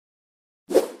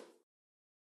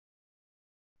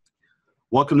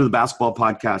Welcome to the Basketball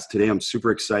Podcast. Today, I'm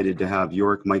super excited to have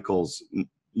Joerik Michiels.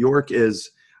 Joerik is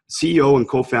CEO and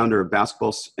co-founder of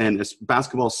Basketball and a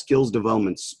Basketball Skills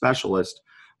Development Specialist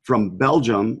from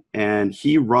Belgium, and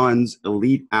he runs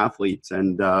elite athletes.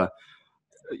 And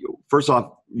first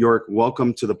off, Joerik,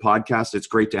 welcome to the podcast. It's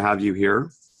great to have you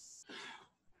here.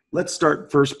 Let's start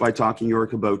first by talking,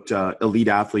 Joerik, about elite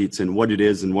athletes and what it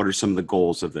is and what are some of the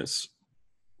goals of this.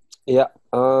 Yeah.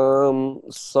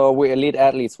 So we elite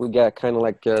athletes, we got kind of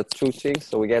like two things.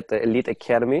 So we got the Elite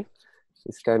Academy.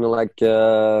 It's kind of like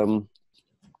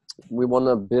we want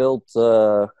to build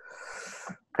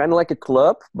kind of like a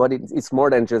club, but it's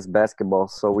more than just basketball.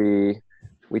 So we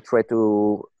try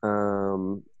to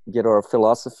get our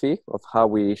philosophy of how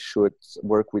we should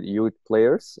work with youth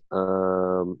players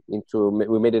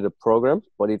we made it a program,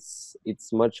 but it's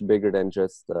much bigger than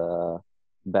just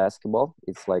basketball.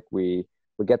 It's like we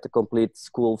get the complete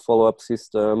school follow-up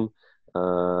system.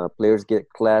 Players get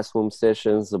classroom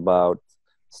sessions about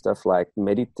stuff like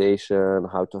meditation,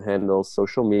 how to handle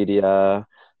social media,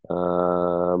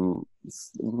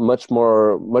 much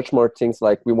more things.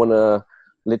 Like we want to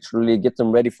literally get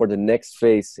them ready for the next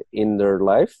phase in their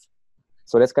life.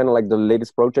 So that's kind of like the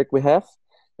latest project we have.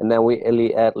 And then we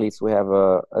elite athletes, we have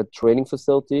a training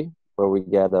facility where we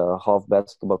get a half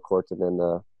basketball court and then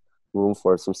a room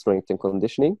for some strength and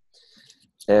conditioning.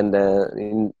 And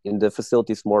in the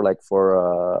facilities, more like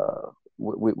for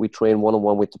we train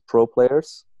one-on-one with the pro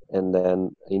players, and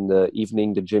then in the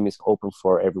evening the gym is open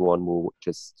for everyone who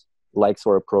just likes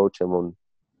our approach and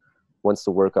wants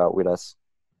to work out with us.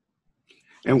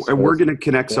 And we're going to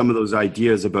connect some of those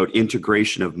ideas about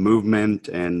integration of movement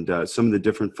and some of the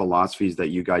different philosophies that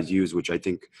you guys use, which I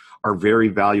think are very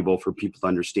valuable for people to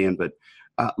understand. But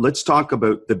let's talk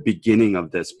about the beginning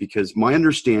of this, because my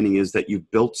understanding is that you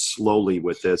built slowly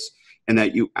with this and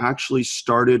that you actually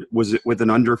started, was it with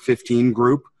an under 15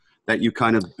 group that you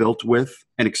kind of built with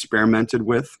and experimented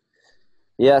with?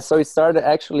 Yeah, so it started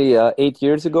actually 8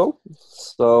 years ago.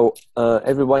 So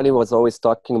everybody was always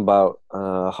talking about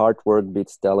hard work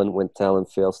beats talent when talent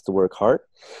fails to work hard.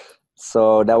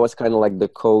 So that was kind of like the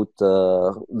quote,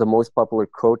 the most popular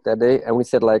quote that day. And we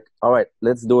said like, all right,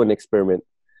 let's do an experiment.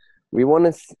 We want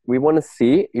to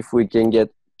see if we can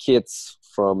get kids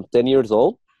from 10 years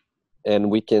old and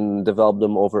we can develop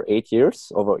them over 8 years,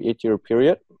 over an 8-year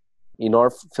period. In our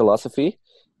philosophy,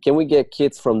 can we get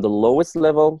kids from the lowest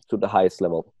level to the highest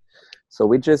level? So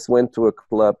we just went to a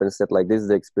club and said like, this is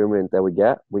the experiment that we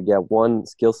got. We got one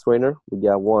skills trainer, we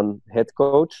got one head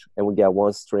coach, and we got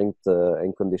one strength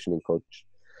and conditioning coach.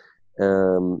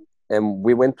 And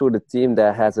we went to the team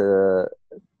that has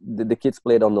the kids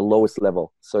played on the lowest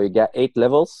level. So you got 8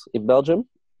 levels in Belgium,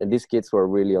 and these kids were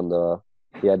really on the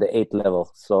 8th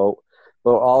level. So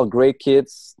they're all great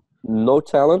kids, no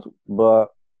talent, but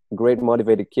great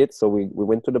motivated kids. So we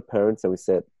went to the parents and we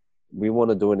said, we want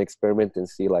to do an experiment and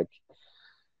see like,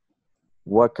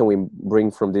 what can we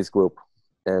bring from this group?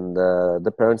 And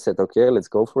the parents said, okay, let's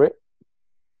go for it.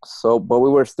 So, but we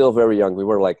were still very young. We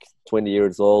were like 20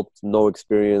 years old, no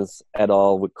experience at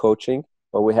all with coaching.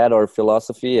 But we had our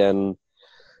philosophy and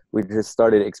we just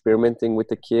started experimenting with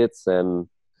the kids and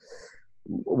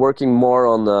working more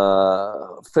on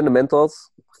the fundamentals.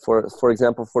 For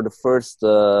example, for the first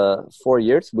 4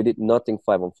 years, we did nothing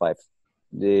 5-on-5.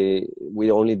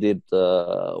 We only did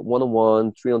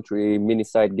 1-on-1, 3-on-3, mini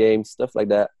side games, stuff like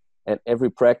that. And every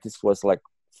practice was like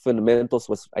fundamentals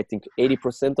was, I think,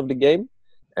 80% of the game.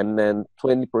 And then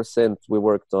 20% we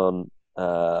worked on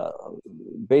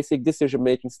basic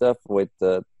decision-making stuff with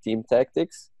team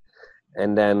tactics.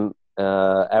 And then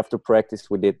after practice,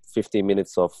 we did 15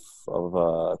 minutes of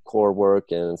core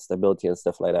work and stability and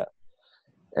stuff like that.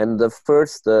 And the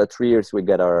first 3 years, we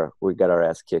got our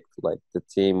ass kicked. Like the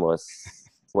team was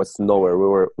nowhere.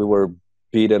 We were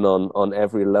beaten on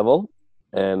every level.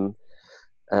 And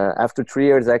after 3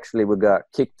 years, actually, we got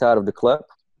kicked out of the club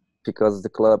because the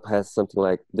club has something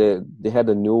like they had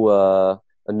a new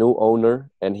owner,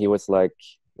 and he was like,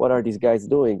 what are these guys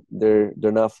doing? They're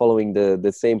not following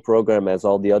the same program as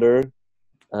all the other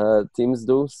teams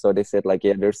do. So they said like,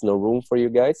 yeah, there's no room for you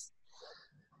guys.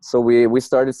 So we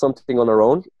started something on our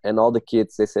own, and all the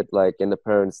kids, they said like, and the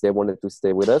parents, they wanted to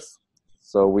stay with us.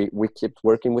 So we kept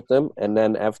working with them. And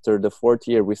then after the 4th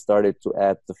year, we started to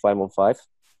add the 5-on-5.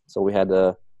 So we had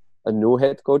a new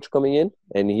head coach coming in,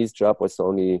 and his job was to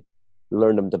only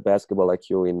learn them the basketball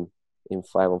IQ in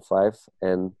 5-on-5.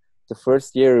 And the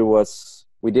first year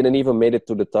we didn't even made it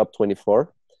to the top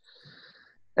 24.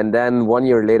 And then 1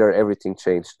 year later, everything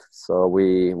changed. So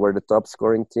we were the top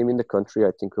scoring team in the country.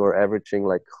 I think we were averaging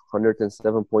like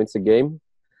 107 points a game.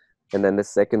 and then the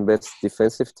second best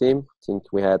defensive team. I think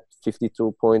we had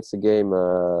 52 points a game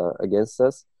against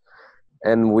us,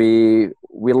 and we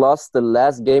lost the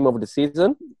last game of the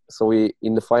season. So we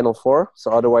in the final four.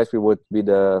 So otherwise we would be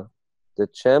the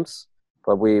champs.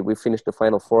 But we finished the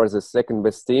final four as the second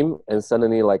best team, and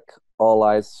suddenly like all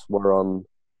eyes were on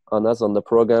us on the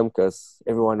program because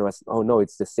everyone was, oh no,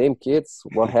 it's the same kids.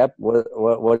 What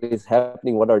is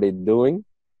happening? What are they doing?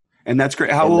 And that's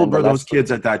great. How old were those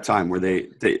kids at that time? Were they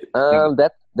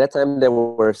that time they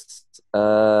were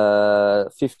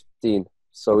 15.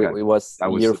 So okay. it was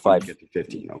year 5. Get to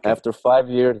 15. Okay. After 5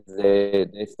 years, they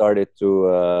started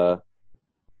to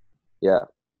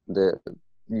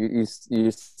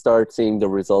you start seeing the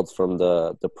results from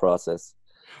the process.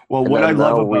 Well, and what I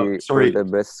love about we're the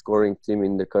best scoring team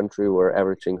in the country. We're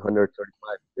averaging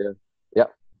 135. Yeah.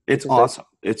 It's awesome.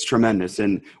 It's tremendous.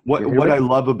 And what I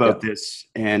love about this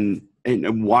and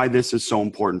why this is so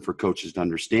important for coaches to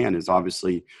understand is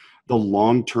obviously the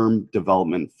long-term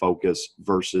development focus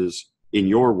versus, in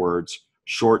your words,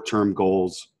 short-term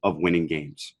goals of winning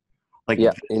games.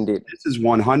 Indeed. This is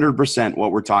 100%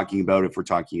 what we're talking about. If we're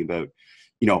talking about,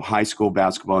 high school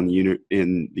basketball in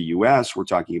the U.S., we're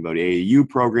talking about AAU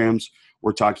programs.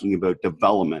 We're talking about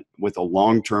development with a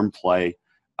long-term play.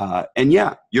 And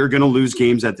you're going to lose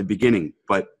games at the beginning,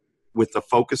 but with the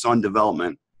focus on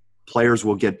development, players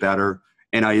will get better.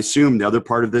 And I assume the other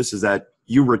part of this is that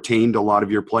you retained a lot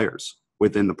of your players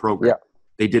within the program. Yeah.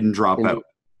 They didn't drop Indeed. out.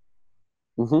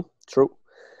 Mm-hmm. True.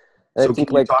 So I think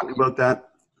can you talk about that?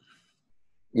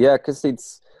 Yeah, because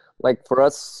it's like for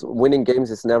us, winning games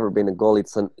has never been a goal.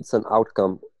 It's an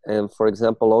outcome. And for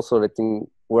example, also the thing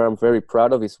where I'm very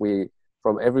proud of is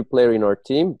from every player in our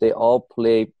team, they all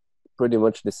play pretty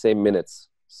much the same minutes.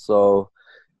 So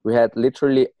we had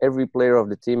literally every player of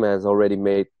the team has already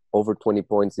made over 20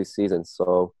 points this season.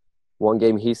 So one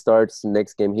game he starts,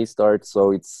 next game he starts.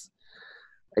 So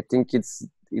I think it's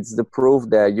the proof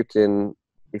that you can,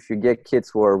 if you get kids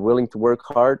who are willing to work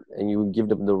hard and you give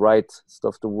them the right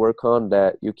stuff to work on,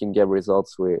 that you can get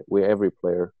results with every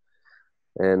player.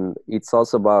 And it's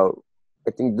also about,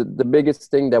 I think the biggest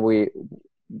thing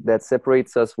that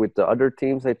separates us with the other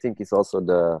teams, I think, is also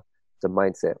the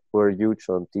mindset. We're huge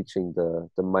on teaching the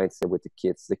mindset with the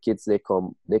kids. The kids, they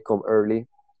come early.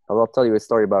 I'll tell you a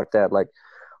story about that. Like,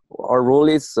 our rule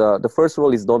is, the first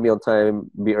rule is don't be on time,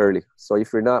 be early. So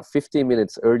if you're not 15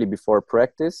 minutes early before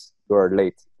practice, you are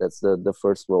late. That's the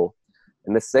first rule.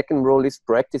 And the second rule is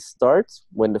practice starts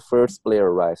when the first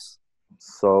player arrives.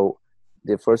 So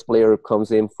the first player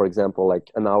comes in, for example,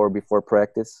 like an hour before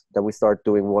practice. Then we start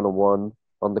doing one-on-one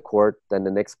on the court. Then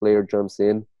the next player jumps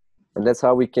in. And that's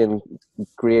how we can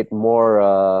create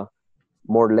more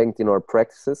length in our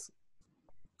practices.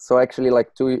 So actually,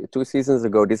 like two seasons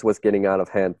ago, this was getting out of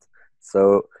hand.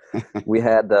 So we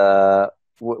had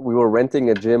we were renting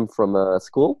a gym from a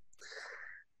school,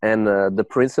 and the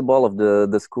principal of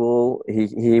the school,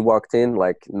 he walked in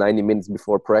like 90 minutes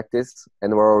before practice,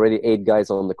 and there were already 8 guys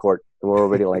on the court, and we're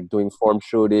already like doing form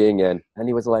shooting, and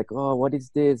he was like, "Oh, what is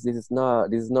this? This is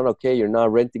not okay. You're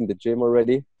not renting the gym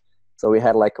already." So we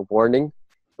had like a warning,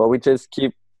 but we just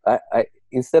keep. I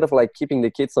instead of like keeping the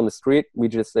kids on the street, we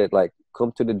just said like,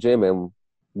 come to the gym and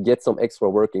get some extra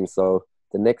working. So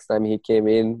the next time he came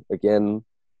in, again,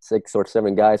 6 or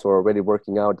 7 guys were already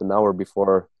working out an hour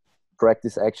before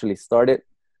practice actually started.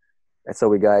 And so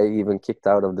we got even kicked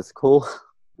out of the school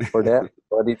for that.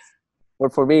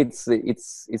 But for me,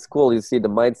 it's cool. You see the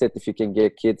mindset, if you can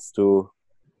get kids to,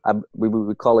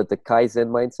 we call it the Kaizen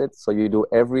mindset. So you do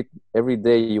every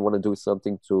day you want to do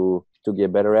something to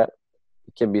get better at.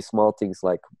 It can be small things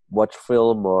like watch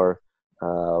film or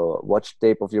watch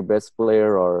tape of your best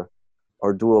player or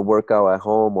do a workout at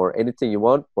home or anything you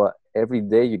want. But every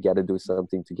day you got to do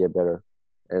something to get better.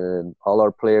 And all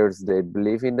our players, they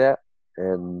believe in that.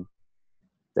 And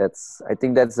I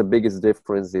think that's the biggest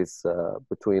difference is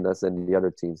between us and the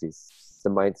other teams is the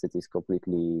mindset is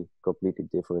completely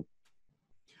different.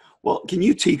 Well, can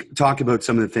you talk about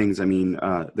some of the things? I mean,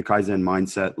 the Kaizen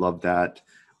mindset, love that.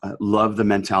 Love the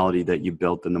mentality that you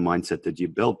built and the mindset that you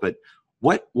built. But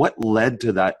what led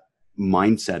to that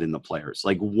mindset in the players?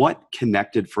 Like, what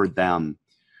connected for them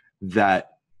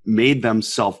that made them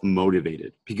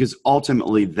self-motivated? Because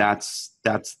ultimately, that's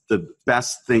the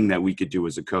best thing that we could do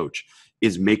as a coach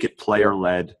is make it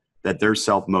player-led, that they're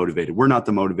self-motivated. We're not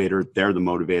the motivator. They're the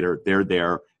motivator. They're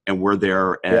there, and we're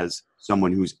there as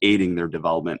someone who's aiding their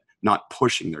development, not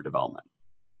pushing their development.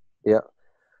 Yeah.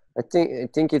 I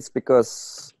think it's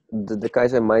because the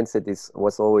Kaizen mindset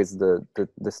was always the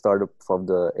startup of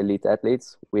the elite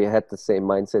athletes. We had the same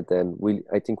mindset, and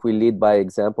I think we lead by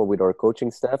example with our coaching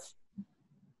staff.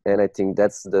 And I think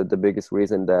that's the biggest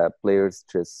reason that players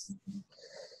just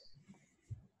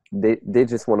they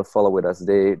just want to follow with us.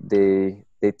 They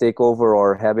take over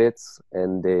our habits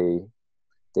and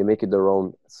they make it their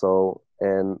own. So,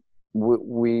 and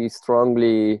we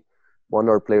strongly want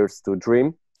our players to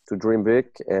dream big,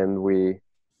 and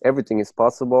everything is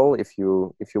possible if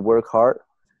you work hard.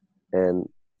 And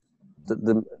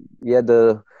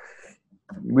the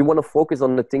we want to focus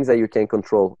on the things that you can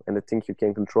control, and the thing you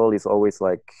can control is always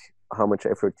like how much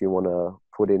effort you want to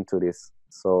put into this.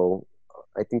 So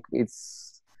I think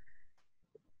it's,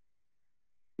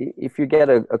 if you get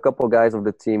a couple guys of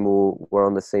the team who were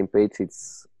on the same page,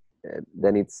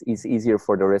 then it's easier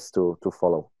for the rest to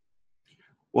follow.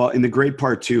 Well, and the great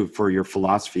part too for your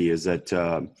philosophy is that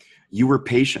you were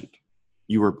patient.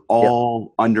 You were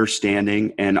all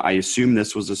understanding, and I assume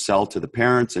this was a sell to the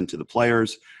parents and to the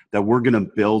players that we're going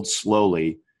to build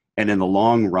slowly, and in the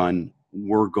long run,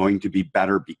 we're going to be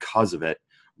better because of it,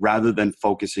 rather than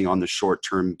focusing on the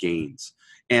short-term gains.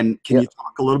 And can you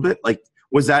talk a little bit? Like,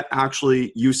 was that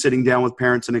actually you sitting down with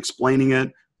parents and explaining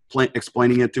it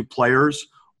to players,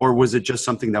 or was it just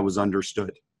something that was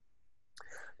understood?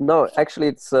 No, actually,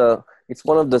 it's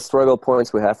one of the struggle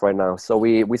points we have right now. So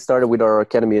we started with our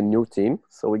academy a new team.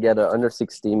 So we get an under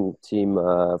 16 team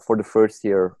for the first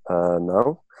year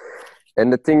now.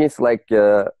 And the thing is, like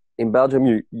in Belgium,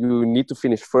 you need to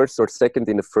finish first or second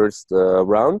in the first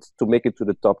round to make it to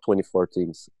the top 24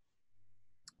 teams.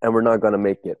 And we're not going to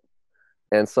make it.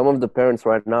 And some of the parents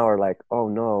right now are like, oh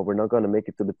no, we're not going to make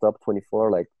it to the top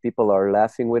 24. Like, people are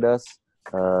laughing with us.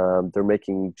 They're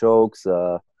making jokes.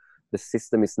 The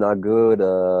system is not good.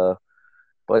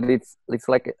 But it's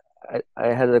like, I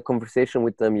had a conversation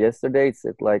with them yesterday. It's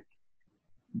like,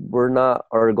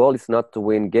 our goal is not to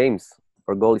win games.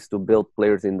 Our goal is to build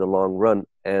players in the long run.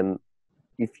 And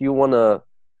if you want to,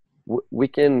 we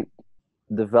can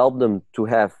develop them to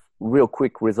have real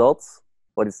quick results,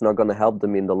 but it's not going to help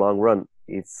them in the long run.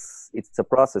 It's a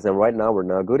process. And right now we're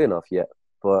not good enough yet,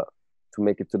 but to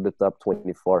make it to the top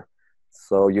 24.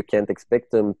 So you can't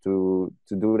expect them to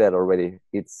do that already.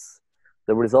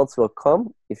 The results will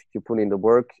come if you put in the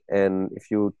work, and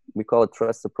we call it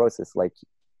trust the process. Like,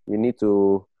 you need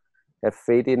to have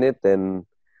faith in it, and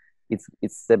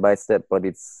it's step by step, but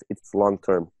it's long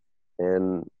term.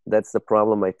 And that's the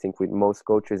problem, I think, with most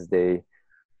coaches. They're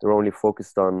only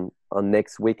focused on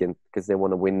next weekend because they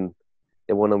want to win.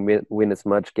 They want to win as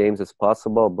much games as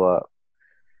possible. But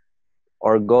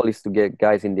our goal is to get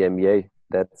guys in the NBA.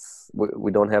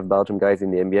 We don't have Belgium guys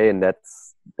in the NBA, and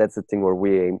that's the thing where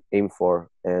we aim for.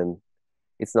 And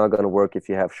it's not going to work if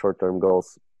you have short-term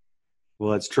goals.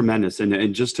 Well, that's tremendous.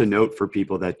 And just to note for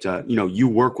people that, you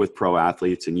work with pro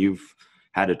athletes, and you've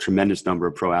had a tremendous number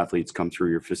of pro athletes come through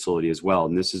your facility as well.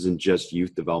 And this isn't just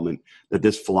youth development, that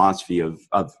this philosophy of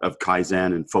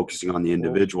Kaizen and focusing on the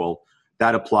individual,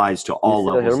 that applies to all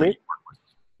levels. Hear me?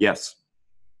 Yes.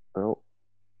 Oh.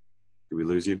 Did we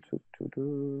lose you?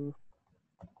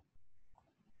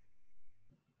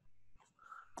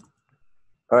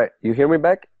 All right. You hear me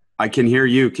back? I can hear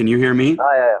you. Can you hear me?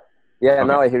 Yeah. Okay.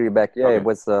 Now I hear you back. Yeah, okay. it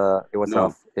was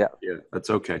off. Yeah, that's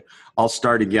okay. I'll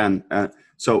start again.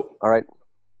 So, all right.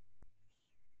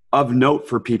 Of note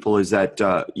for people is that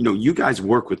you guys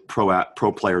work with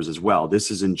pro players as well.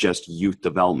 This isn't just youth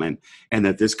development, and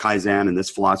that this Kaizen and this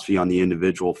philosophy on the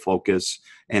individual focus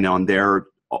and on their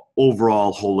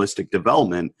overall holistic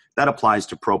development, that applies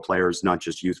to pro players, not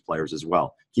just youth players as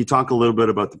well. Can you talk a little bit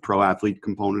about the pro athlete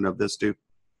component of this too?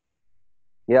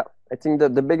 Yeah, I think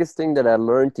that the biggest thing that I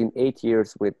learned in 8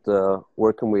 years with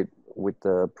working with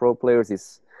pro players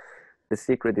is the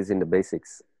secret is in the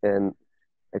basics. And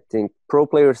I think pro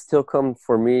players still come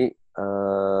for me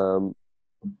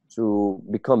to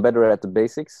become better at the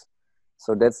basics.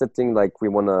 So that's the thing, like, we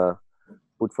want to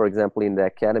put, for example, in the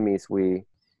academies,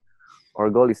 our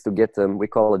goal is to get them, we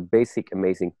call it basic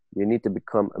amazing. You need to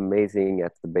become amazing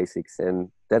at the basics,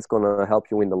 and that's going to help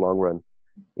you in the long run.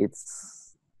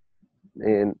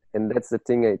 And that's the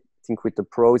thing, I think, with the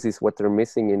pros is what they're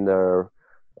missing in their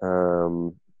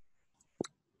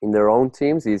own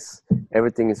teams is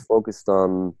everything is focused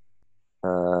on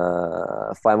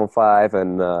 5-on-5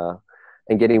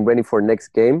 and getting ready for next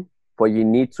game. But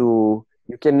you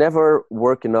can never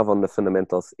work enough on the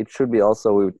fundamentals. It should be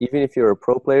also, even if you're a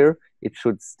pro player, it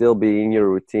should still be in your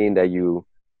routine that you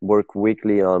work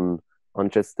weekly on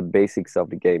just the basics of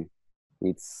the game.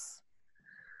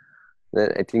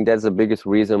 I think that's the biggest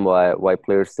reason why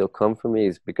players still come for me,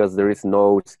 is because there is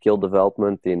no skill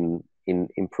development in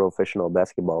professional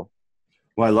basketball.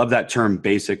 Well, I love that term,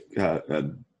 basic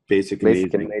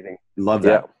amazing. Amazing. Love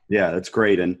that. Yeah, that's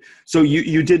great. And so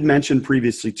you did mention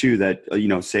previously too that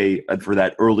say for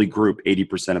that early group,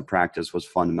 80% of practice was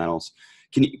fundamentals.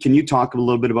 Can you talk a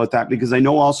little bit about that? Because I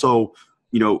know also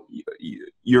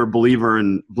you're a believer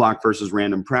in block versus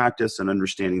random practice and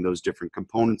understanding those different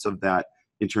components of that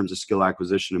in terms of skill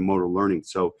acquisition and motor learning.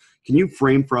 So can you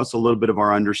frame for us a little bit of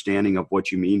our understanding of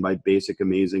what you mean by basic,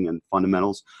 amazing, and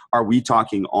fundamentals? Are we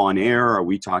talking on air? Are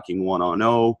we talking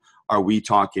 1-on-0? Are we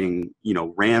talking,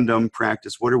 random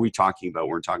practice? What are we talking about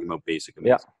when we're talking about basic,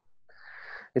 amazing? Yeah.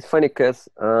 It's funny because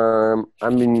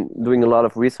I've been doing a lot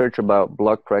of research about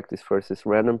block practice versus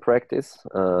random practice.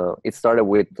 It started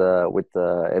with the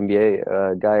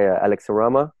NBA guy Alex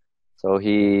Arama. So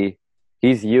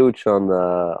he's huge on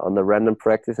the random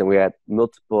practice, and we had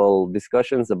multiple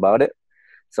discussions about it.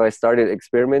 So I started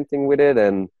experimenting with it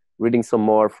and reading some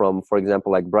more from, for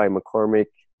example, like Brian McCormick,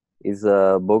 his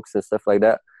books and stuff like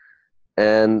that.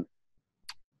 And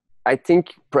I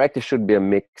think practice should be a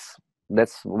mix.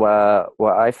 That's what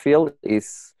I feel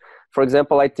is, for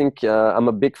example, I think I'm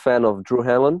a big fan of Drew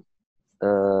Hanlon,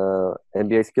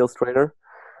 NBA skills trainer.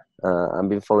 I've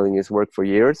been following his work for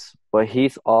years, but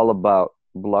he's all about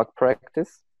block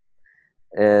practice.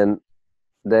 And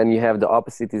then you have the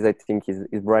opposite is, I think,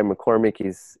 is Brian McCormick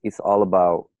is all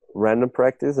about random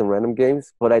practice and random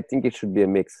games, but I think it should be a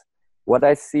mix. What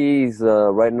I see is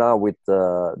right now with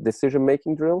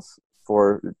decision-making drills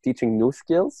for teaching new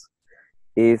skills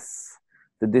is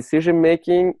the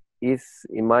decision-making is,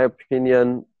 in my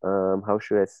opinion, how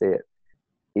should I say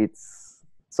it?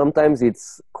 Sometimes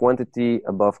it's quantity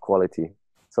above quality.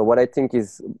 So what I think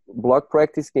is block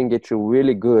practice can get you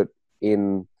really good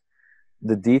in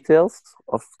the details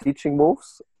of teaching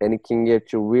moves, and it can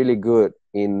get you really good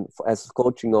as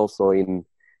coaching also in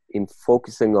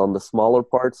focusing on the smaller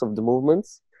parts of the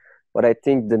movements. But I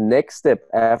think the next step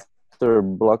after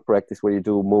block practice, where you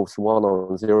do moves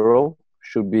 1-on-0,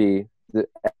 should be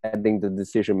adding the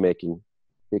decision making,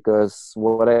 because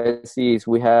what I see is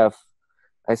I've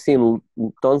seen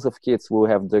tons of kids who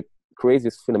have the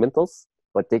craziest fundamentals,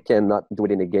 but they cannot do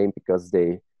it in a game because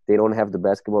they don't have the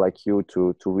basketball IQ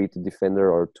to read the defender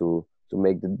or to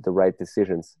make the right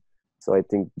decisions. So I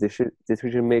think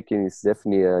decision making is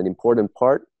definitely an important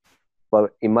part,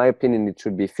 but in my opinion, it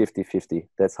should be 50-50.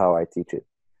 That's how I teach it.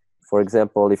 For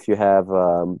example, if you have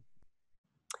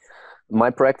my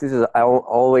practice is I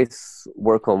always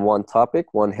work on one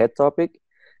head topic,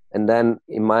 and then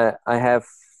I have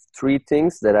 3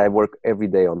 things that I work every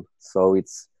day on. So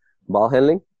it's ball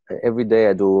handling. Every day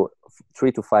I do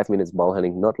 3 to 5 minutes ball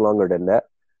handling, not longer than that.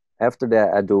 After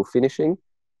that, I do finishing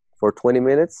for 20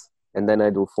 minutes, and then I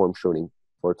do form shooting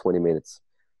for 20 minutes.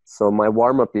 So my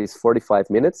warm-up is 45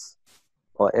 minutes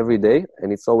every day,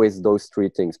 and it's always those 3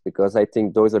 things, because I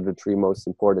think those are the 3 most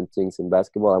important things in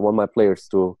basketball. I want my players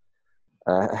to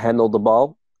handle the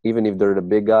ball, even if they're the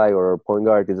big guy or point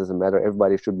guard, it doesn't matter.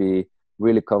 Everybody should be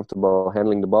really comfortable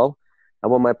handling the ball. I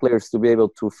want my players to be able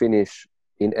to finish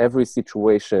in every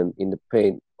situation in the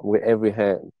paint with every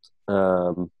hand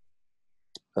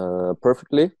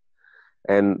perfectly.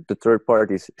 And the third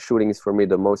part is shooting is for me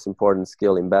the most important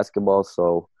skill in basketball.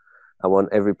 So I want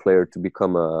every player to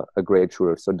become a great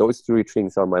shooter. So those 3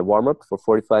 things are my warm-up for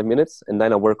 45 minutes, and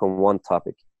then I work on one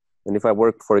topic. And if I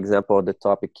work, for example, the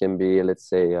topic can be, let's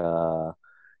say,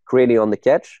 creating on the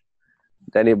catch,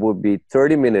 then it would be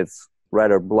 30 minutes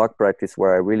rather block practice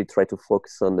where I really try to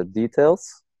focus on the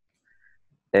details.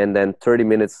 And then 30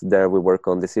 minutes there we work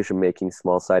on decision-making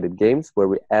small-sided games where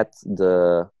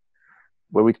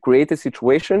we create a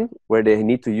situation where they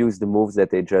need to use the moves that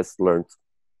they just learned.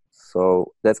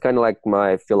 So that's kind of like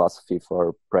my philosophy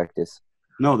for practice.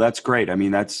 No, that's great. I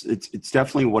mean, it's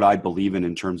definitely what I believe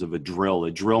in terms of a drill.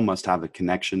 A drill must have a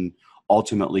connection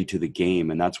ultimately to the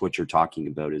game. And that's what you're talking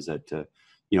about is that,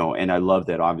 and I love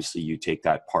that obviously you take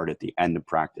that part at the end of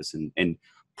practice and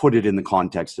put it in the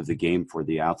context of the game for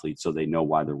the athlete so they know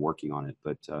why they're working on it.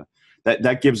 But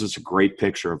that gives us a great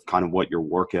picture of kind of what your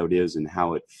workout is and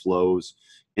how it flows.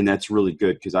 And that's really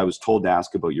good because I was told to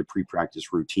ask about your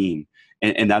pre-practice routine.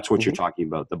 And that's what you're talking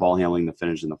about, the ball handling, the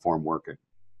finish, and the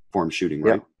form shooting,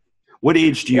 right? Yeah. What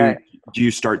age do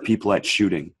you start people at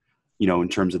shooting, in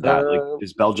terms of that? Like,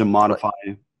 does Belgium modify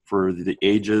for the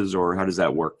ages, or how does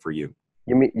that work for you?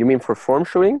 You mean for form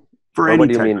shooting? For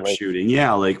any type of shooting,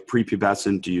 yeah, like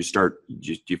prepubescent. Do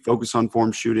you focus on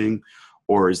form shooting,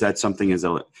 or is that something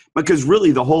because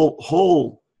really the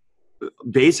whole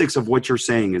basics of what you're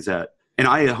saying is that, and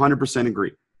I 100%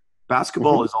 agree,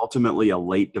 basketball is ultimately a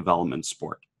late development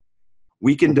sport.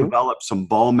 We can develop some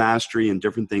ball mastery and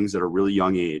different things at a really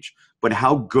young age, but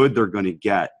how good they're going to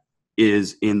get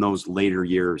is in those later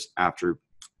years after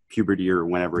puberty or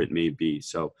whenever it may be.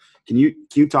 So can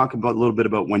you talk about a little bit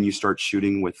about when you start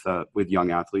shooting with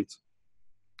young athletes?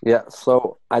 Yeah,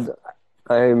 so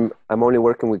I'm only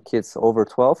working with kids over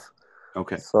 12.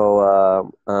 Okay.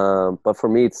 So, but for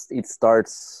me, it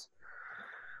starts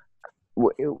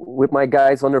with my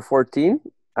guys under 14.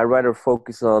 I rather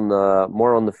focus on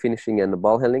more on the finishing and the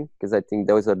ball handling, because I think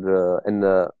those are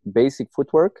the basic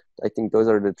footwork. I think those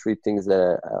are the three things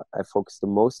that I focus the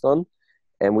most on.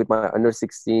 And with my under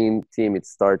 16 team, it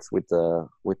starts with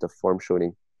the form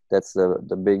shooting. That's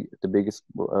the biggest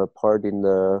part in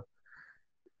the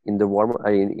warm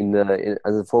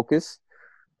as a focus.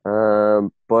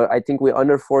 But I think with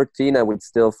under 14, I would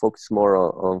still focus more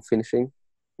on finishing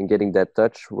and getting that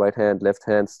touch, right hand, left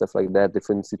hand, stuff like that,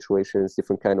 different situations,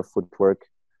 different kind of footwork,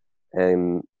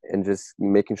 and just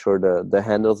making sure the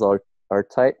handles are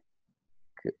tight.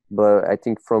 But I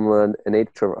think from an age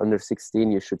of under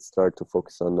 16, you should start to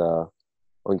focus on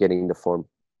getting the form.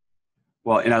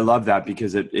 Well, and I love that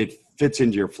because it fits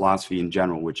into your philosophy in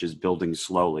general, which is building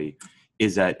slowly.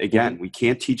 Is that, again, we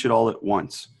can't teach it all at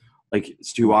once. Like,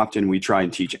 it's too often we try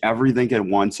and teach everything at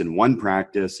once in one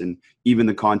practice. And even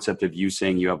the concept of you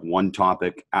saying you have one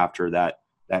topic after that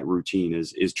routine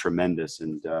is tremendous.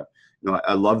 And,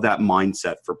 I love that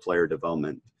mindset for player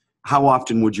development. How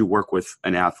often would you work with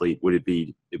an athlete? Would it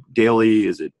be daily?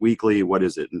 Is it weekly? What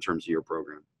is it in terms of your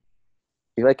program?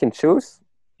 If I can choose,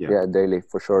 yeah, daily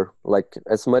for sure. Like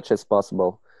as much as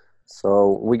possible.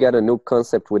 So we got a new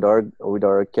concept with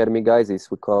our academy guys.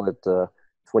 We call it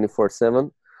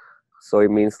 24/7. So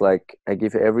it means like I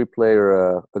give every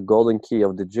player a golden key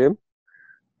of the gym,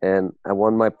 and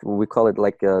we call it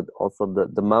like also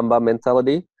the Mamba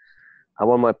mentality. I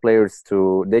want my players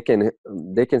they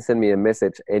can send me a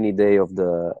message any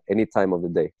time of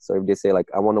the day. So if they say like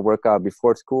I want to work out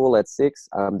before school at 6,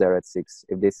 I'm there at 6.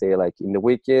 If they say like in the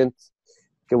weekend,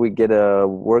 can we get a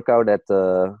workout at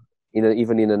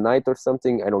even in the night or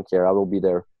something, I don't care. I will be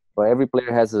there. But every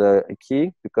player has a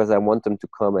key because I want them to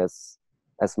come as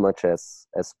much as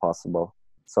possible.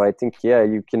 So I think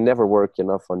you can never work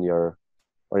enough on your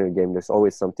game. There's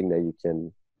always something that you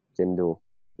can do.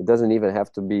 It doesn't even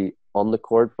have to be on the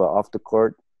court, but off the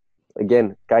court.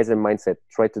 Again, guys and mindset.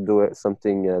 Try to do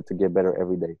something to get better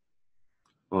every day.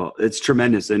 Well, it's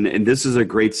tremendous, and this is a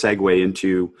great segue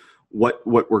into what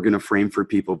we're going to frame for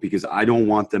people, because I don't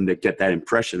want them to get that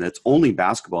impression that's only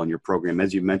basketball in your program,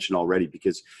 as you mentioned already,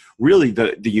 because really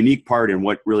the unique part and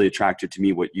what really attracted to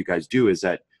me what you guys do is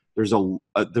that there's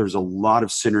a lot of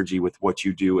synergy with what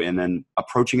you do, and then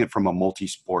approaching it from a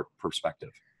multi-sport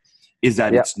perspective is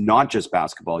that it's not just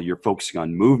basketball. You're focusing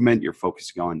on movement, you're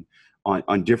focusing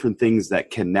on different things that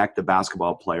connect the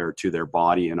basketball player to their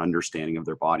body and understanding of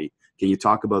their body. Can you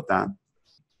talk about that?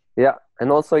 Yeah,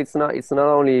 and also it's not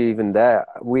only even that.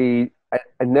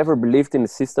 I never believed in the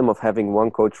system of having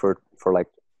one coach for like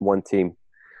one team,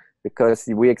 because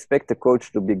we expect the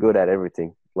coach to be good at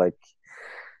everything.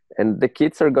 And the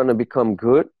kids are gonna become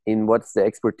good in what's the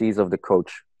expertise of the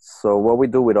coach. So what we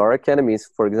do with our academy is,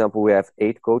 for example, we have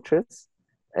 8 coaches,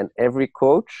 and every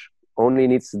coach only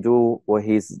needs to do what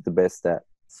he's the best at.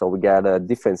 So we got a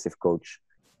defensive coach,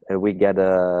 and we got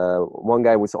one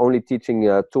guy who's only teaching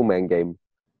a 2-man game.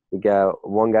 We got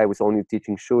one guy who's only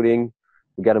teaching shooting.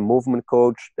 We got a movement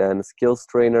coach, then a skills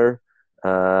trainer,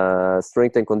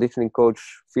 strength and conditioning coach,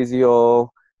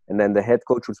 physio, and then the head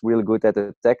coach who's really good at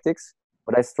the tactics.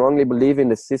 But I strongly believe in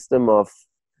the system of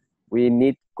we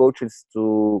need coaches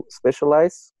to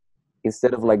specialize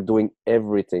instead of like doing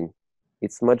everything.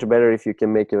 It's much better if you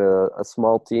can make a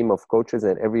small team of coaches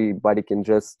and everybody can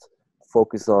just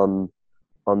focus on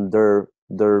their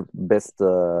best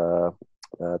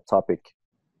topic.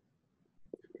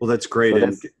 Well, that's great.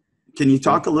 So can you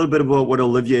talk a little bit about what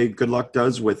Olivier Goodluck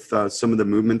does with some of the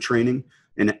movement training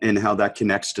and how that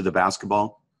connects to the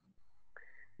basketball?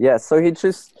 Yeah, so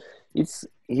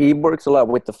he works a lot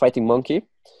with the Fighting Monkey.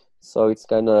 So it's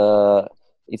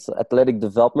it's athletic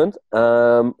development.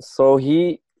 So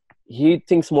he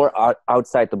thinks more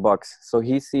outside the box. So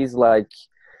he sees like,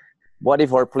 what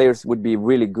if our players would be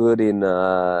really good in,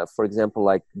 for example,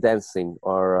 like dancing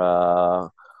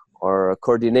or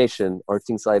coordination or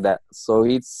things like that. So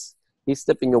he's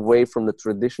stepping away from the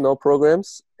traditional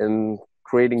programs and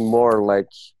creating more like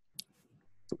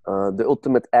the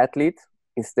ultimate athlete,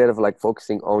 instead of like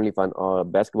focusing only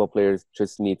on basketball players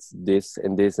just needs this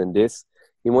and this and this.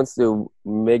 He wants to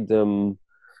make the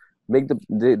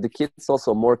kids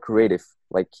also more creative.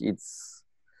 Like he's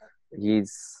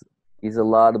a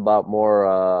lot about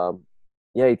more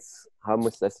it's, how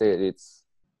must I say it, it's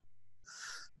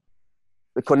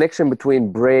the connection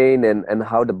between brain and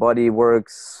how the body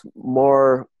works,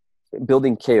 more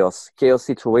building chaos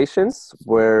situations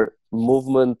where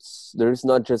movements, there is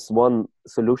not just one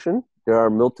solution. There are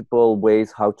multiple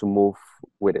ways how to move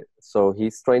with it. So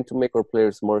he's trying to make our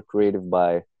players more creative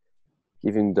by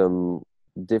giving them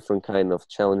different kind of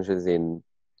challenges in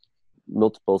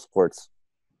multiple sports.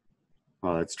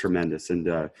 Oh, that's tremendous. And,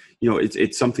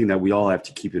 it's something that we all have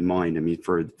to keep in mind. I mean,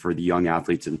 for the young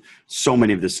athletes, and so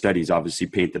many of the studies obviously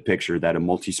paint the picture that a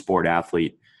multi-sport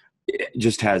athlete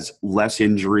just has less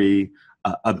injury,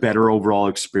 a better overall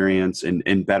experience,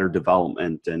 and better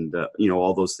development. And,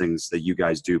 all those things that you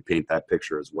guys do paint that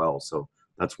picture as well. So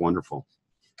that's wonderful.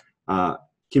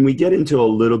 Can we get into a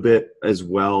little bit as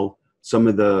well, some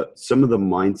of the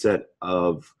mindset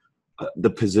of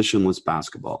the positionless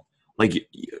basketball? Like,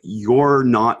 you're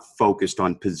not focused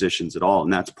on positions at all.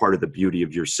 And that's part of the beauty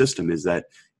of your system, is that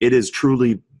it is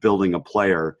truly building a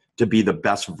player to be the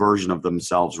best version of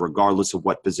themselves, regardless of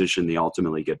what position they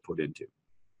ultimately get put into.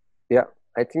 Yeah,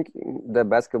 I think the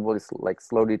basketball is like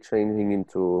slowly changing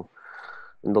into,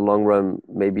 in the long run,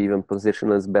 maybe even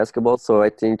positionless basketball. So I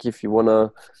think if you want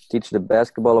to teach the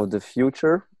basketball of the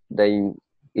future, then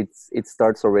it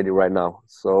starts already right now.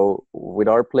 So with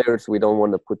our players, we don't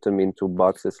want to put them into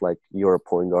boxes like you're a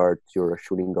point guard, you're a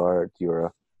shooting guard,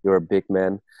 you're a big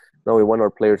man. No, we want our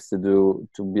players to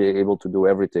be able to do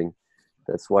everything.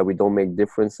 That's why we don't make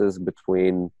differences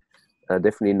between,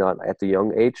 definitely not at the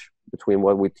young age, between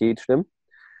what we teach them.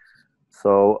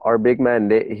 So our big man,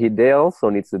 they also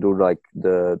needs to do like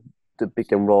the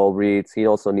pick and roll reads. He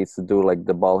also needs to do like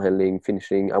the ball handling,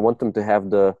 finishing. I want them to have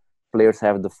the players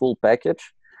have the full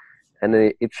package. And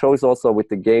it shows also with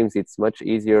the games, it's much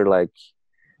easier. Like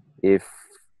if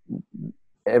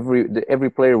every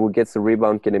player who gets a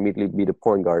rebound can immediately be the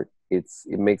point guard. It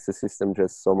makes the system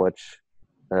just so much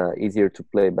easier to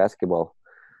play basketball.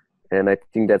 And I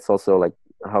think that's also like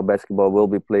how basketball will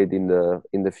be played in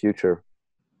the future.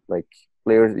 Like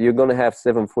players, you're gonna have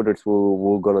 7-footers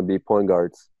who gonna be point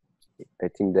guards. I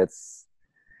think that's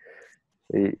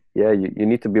you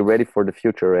need to be ready for the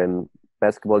future, and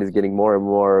basketball is getting more and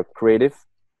more creative,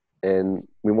 and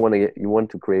you want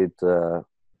to create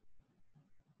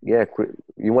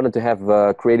you wanted to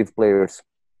have creative players.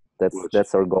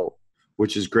 That's our goal,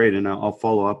 which is great. And I'll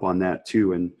follow up on that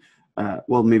too. And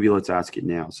maybe let's ask it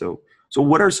now. So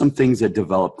what are some things that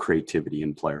develop creativity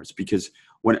in players? Because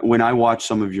when I watch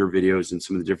some of your videos and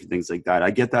some of the different things like that, I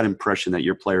get that impression that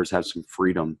your players have some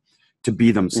freedom to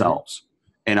be themselves.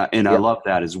 Mm-hmm. I love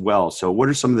that as well. So what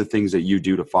are some of the things that you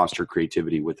do to foster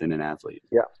creativity within an athlete?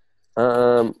 Yeah.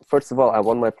 First of all, I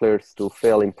want my players to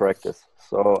fail in practice.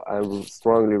 So I would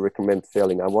strongly recommend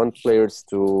failing. I want players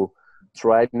to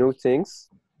try new things.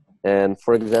 And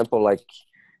for example, like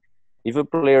if a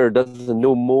player does a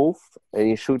new move and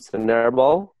he shoots an air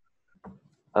ball,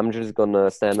 I'm just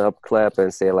gonna stand up, clap,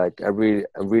 and say like, I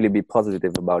really be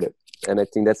positive about it. And I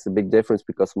think that's the big difference,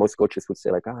 because most coaches would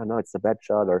say like, no, it's a bad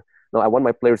shot, or no. I want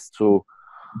my players to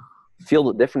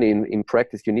feel definitely in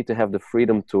practice. You need to have the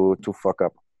freedom to fuck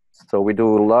up. So we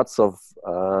do lots of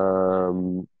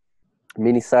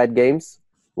mini side games,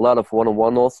 a lot of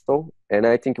one-on-one also. And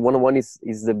I think one-on-one is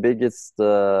the biggest,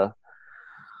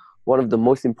 one of the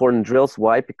most important drills.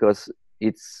 Why? Because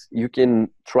you can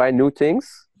try new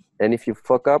things. And if you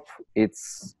fuck up,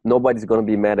 nobody's going to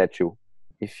be mad at you.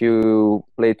 If you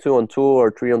play 2-on-2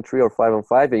 or 3-on-3 or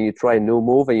 5-on-5 and you try a new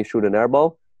move and you shoot an air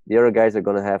ball, the other guys are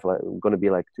going to be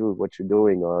like, dude, what you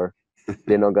doing? Or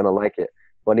they're not going to like it.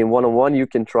 But in one-on-one, you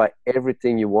can try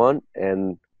everything you want,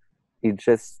 and it's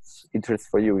just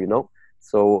for you, you know?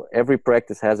 So every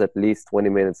practice has at least 20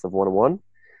 minutes of one-on-one.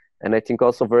 And I think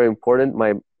also very important,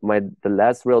 the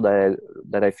last drill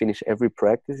that I finish every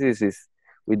practice is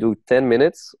we do 10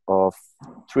 minutes of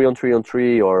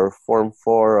 3-on-3 or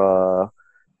 4-on-4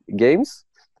 games,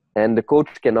 and the coach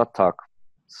cannot talk.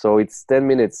 So it's 10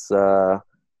 minutes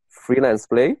freelance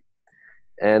play.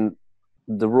 And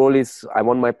the rule is I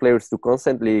want my players to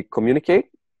constantly communicate,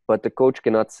 but the coach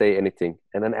cannot say anything.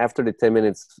 And then after the 10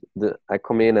 minutes, I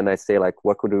come in and I say like,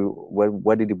 what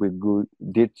did we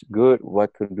did good?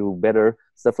 What could do better?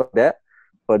 Stuff like that.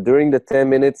 But during the 10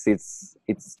 minutes, it's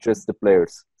just the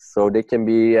players. So they can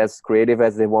be as creative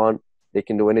as they want. They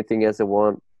can do anything as they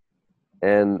want.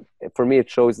 And for me, it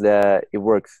shows that it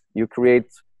works. You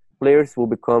create players who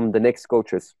become the next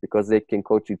coaches because they can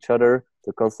coach each other.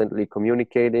 They're constantly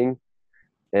communicating,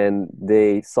 and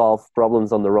they solve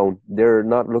problems on their own. They're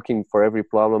not looking for every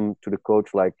problem to the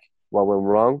coach, like what went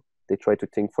wrong. They try to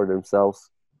think for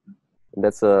themselves. And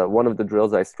that's one of the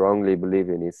drills I strongly believe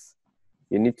in, is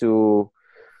you need to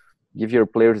give your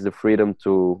players the freedom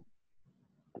to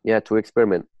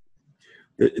experiment.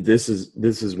 This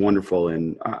is wonderful,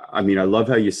 and I mean, I love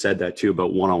how you said that too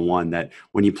about one-on-one. That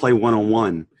when you play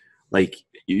one-on-one, like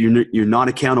you're not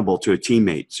accountable to a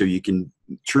teammate, so you can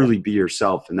truly be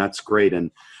yourself, and that's great.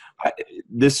 And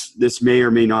this may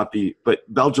or may not be, but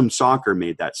Belgium soccer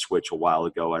made that switch a while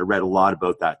ago. I read a lot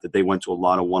about that they went to a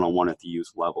lot of one-on-one at the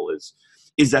youth level.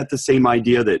 Is that the same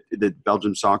idea that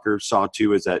Belgium soccer saw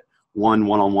too? Is that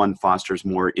one-on-one fosters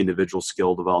more individual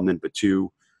skill development, but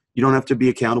two, you don't have to be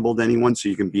accountable to anyone, so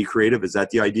you can be creative. Is that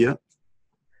the idea?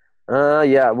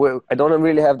 Yeah, I don't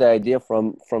really have the idea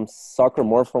from soccer,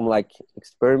 more from like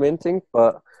experimenting,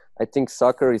 but I think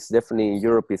soccer is definitely in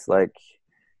Europe is like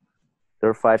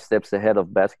they're 5 steps ahead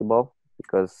of basketball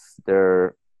because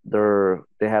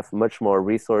they have much more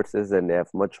resources and they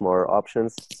have much more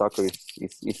options. Soccer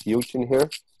is huge in here.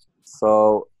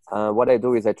 So what I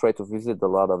do is I try to visit a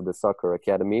lot of the soccer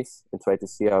academies and try to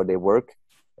see how they work.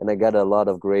 And I got a lot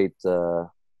of great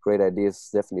ideas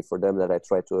definitely for them that I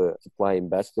try to apply in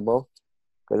basketball.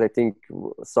 Because I think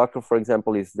soccer, for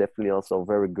example, is definitely also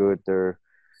very good. They're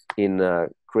in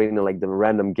creating like the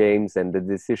random games and the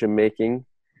decision making.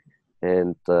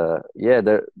 And yeah,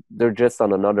 they're just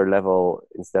on another level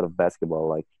instead of basketball.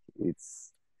 Like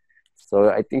so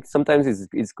I think sometimes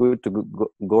it's good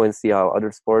to go and see how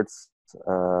other sports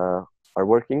are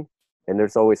working, and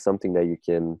there's always something that you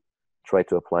can try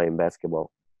to apply in basketball.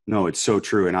 No, it's so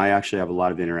true. And I actually have a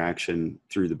lot of interaction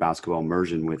through the basketball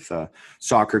immersion with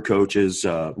soccer coaches,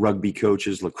 rugby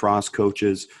coaches, lacrosse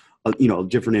coaches,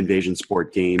 different invasion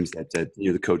sport games that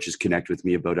the coaches connect with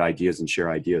me about ideas and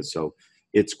share ideas. So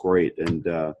it's great. And,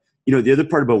 the other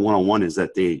part about one-on-one is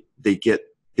that they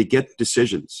get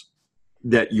decisions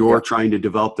that you're trying to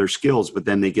develop their skills, but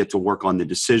then they get to work on the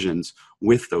decisions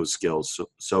with those skills.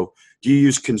 So do you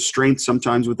use constraints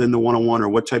sometimes within the one-on-one, or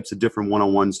what types of different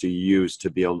one-on-ones do you use to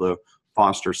be able to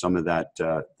foster some of that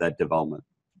development?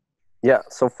 Yeah.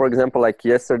 So for example, like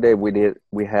yesterday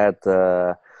we had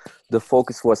the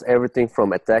focus was everything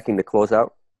from attacking the closeout.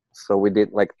 So we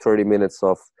did like 30 minutes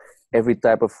of every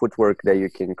type of footwork that you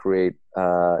can create.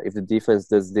 If the defense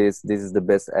does this is the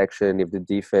best action. If the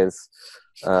defense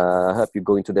help you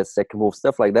go into that second move,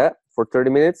 stuff like that for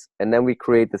 30 minutes. And then we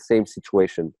create the same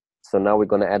situation. So now we're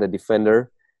going to add a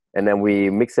defender, and then we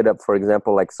mix it up. For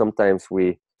example, like sometimes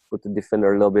we put the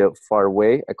defender a little bit far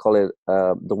away. I call it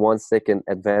the 1 second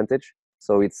advantage.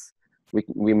 So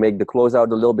we make the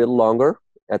closeout a little bit longer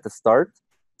at the start.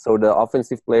 So the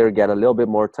offensive player get a little bit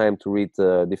more time to read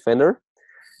the defender.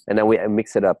 And then we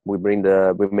mix it up. We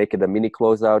make it a mini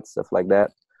closeout, stuff like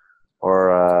that.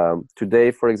 Or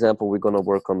today, for example, we're going to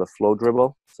work on the flow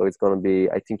dribble. So it's going to be,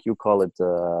 I think you call it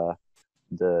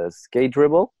the skate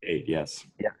dribble. Yes.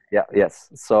 Yes.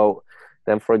 So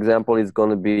then, for example, it's going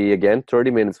to be, again,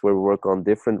 30 minutes where we work on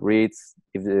different reads,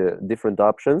 different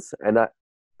options. And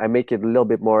I make it a little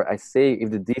bit more, I say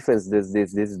if the defense does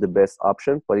this is the best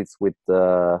option, but it's with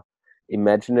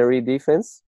imaginary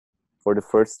defense for the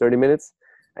first 30 minutes.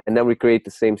 And then we create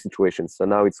the same situation. So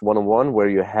now it's one-on-one where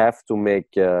you have to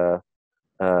make a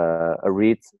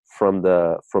read from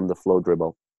the flow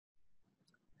dribble.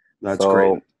 That's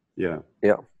great. Yeah.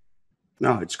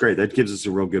 No, it's great. That gives us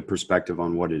a real good perspective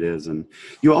on what it is. And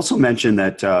you also mentioned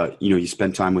that you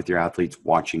spend time with your athletes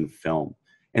watching film.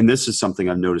 And this is something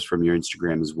I've noticed from your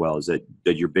Instagram as well, is that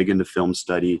you're big into film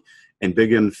study, and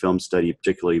big into film study,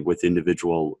 particularly with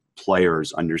individual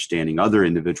players, understanding other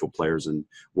individual players and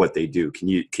what they do. Can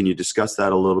you discuss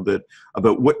that a little bit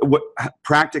about what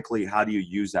practically, how do you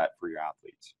use that for your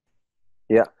athletes?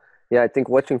 Yeah. I think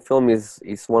watching film is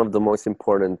one of the most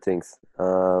important things.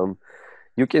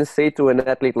 You can say to an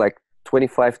athlete like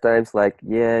 25 times, like,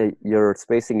 yeah, your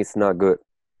spacing is not good,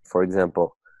 for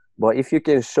example. But if you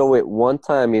can show it one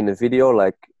time in a video,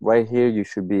 like right here, you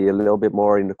should be a little bit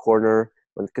more in the corner.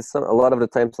 Because a lot of the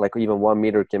times, like even 1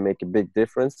 meter can make a big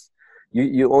difference.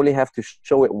 You only have to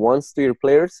show it once to your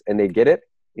players and they get it,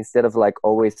 instead of like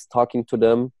always talking to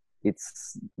them.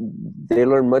 They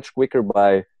learn much quicker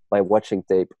by watching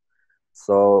tape.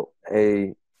 So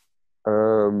we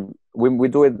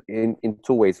do it in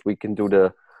two ways. We can do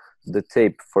the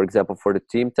tape, for example, for the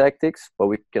team tactics, but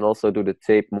we can also do the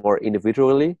tape more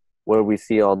individually, where we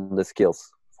see on the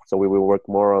skills. So we will work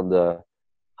more on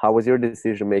how was your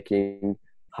decision making,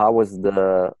 how was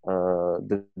the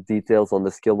details on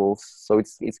the skill moves. So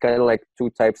it's kind of like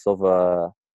two types of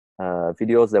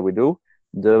videos that we do.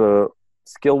 The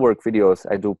skill work videos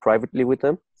I do privately with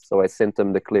them. So I send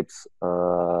them the clips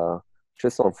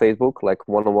just on Facebook, like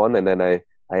one-on-one, and then I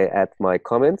add my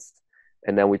comments,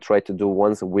 and then we try to do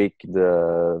once a week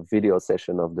the video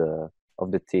session of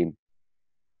the team.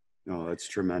 No, that's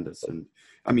tremendous. And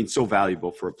I mean, so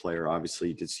valuable for a player,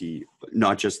 obviously, to see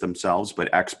not just themselves,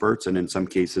 but experts. And in some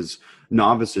cases,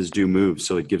 novices do move.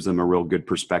 So it gives them a real good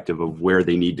perspective of where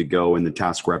they need to go and the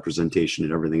task representation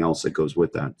and everything else that goes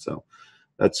with that. So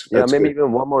Yeah, that's maybe good.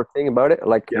 even one more thing about it.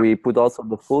 Like Yeah. we put also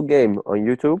the full game on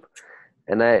YouTube,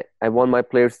 and I want my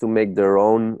players to make their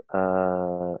own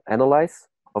analyze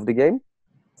of the game.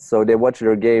 So they watch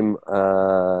their game.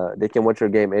 They can watch their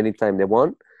game anytime they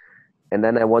want, and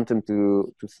then I want them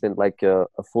to send like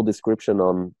a full description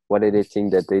on what they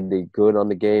think that they did good on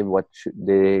the game, what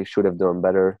they should have done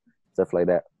better, stuff like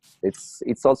that.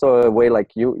 It's also a way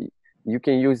like you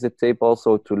can use the tape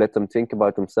also to let them think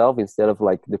about themselves instead of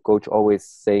like the coach always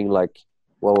saying like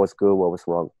what was good, what was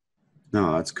wrong.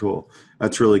 No, that's cool.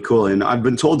 That's really cool. And I've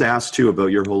been told to ask too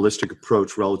about your holistic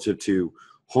approach relative to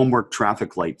homework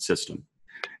traffic light system.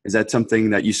 Is that something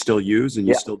that you still use and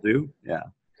you Yeah, still do? Yeah.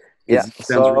 yeah. Because it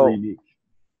sounds really So unique.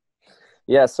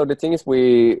 yeah, so the thing is,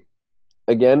 we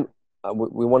again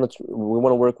we want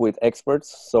to work with experts.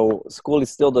 So school is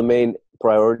still the main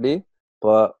priority,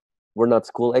 but we're not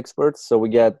school experts. So we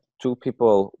get two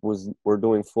people we're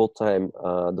doing full time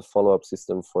the follow up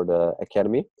system for the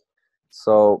academy.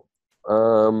 So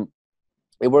um,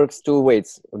 it works two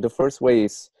ways. The first way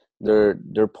is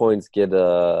their points get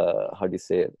how do you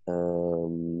say it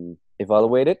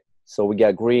evaluated. So we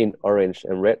got green, orange,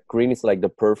 and red. Green is like the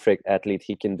perfect athlete;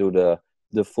 he can do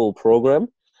the full program.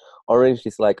 Orange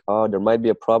is like, oh, there might be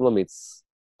a problem.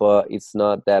 But it's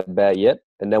not that bad yet.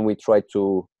 And then we try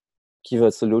to give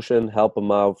a solution, help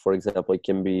them out. For example, it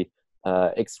can be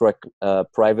extra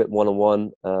private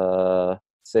one-on-one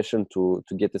session to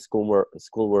get the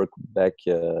schoolwork back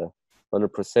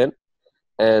 100%.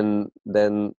 And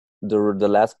then the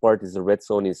last part is the red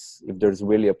zone. Is if there's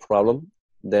really a problem,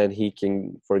 then he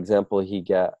can, for example, he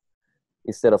got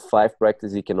instead of 5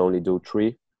 practice, he can only do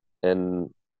 3,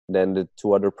 and then the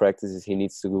 2 other practices he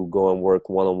needs to go and work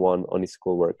one-on-one on his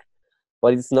schoolwork.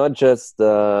 But it's not just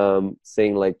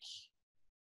saying like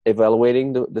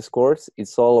evaluating the scores.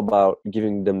 It's all about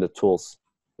giving them the tools.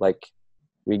 Like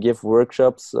we give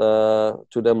workshops to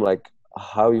them, like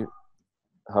how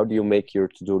do you make your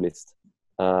to-do list?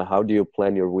 How do you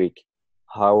plan your week?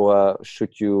 How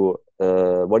should you?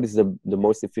 What is the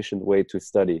most efficient way to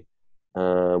study?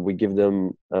 We give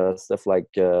them stuff like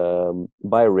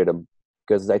biorhythm,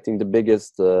 because I think the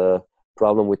biggest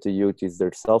problem with the youth is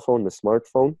their cell phone, the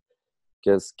smartphone.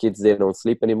 Because kids, they don't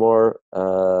sleep anymore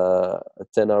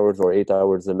 10 hours or 8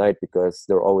 hours a night because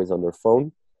they're always on their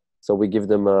phone. So we give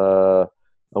them a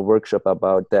workshop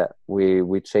about that.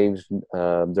 We change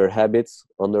their habits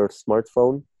on their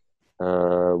smartphone.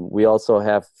 We also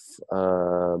have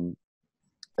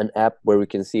an app where we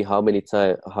can see how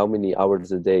many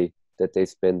hours a day that they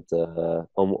spent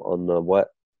on what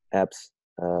apps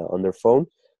on their phone.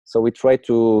 So we try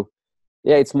to,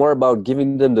 it's more about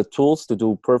giving them the tools to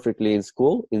do perfectly in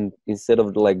school, instead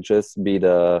of like just be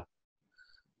the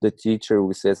teacher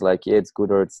who says like, yeah, it's good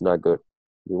or it's not good.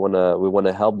 We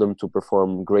wanna help them to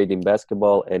perform great in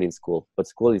basketball and in school. But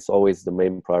school is always the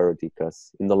main priority,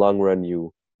 because in the long run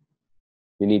you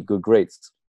need good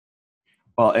grades.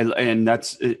 Well, and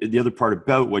that's the other part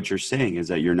about what you're saying, is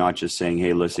that you're not just saying,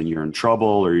 hey, listen, you're in trouble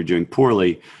or you're doing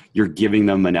poorly. You're giving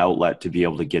them an outlet to be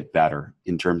able to get better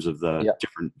in terms of the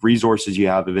different resources you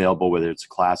have available, whether it's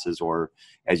classes or,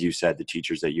 as you said, the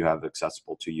teachers that you have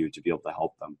accessible to you to be able to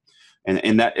help them.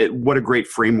 And what a great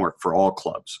framework for all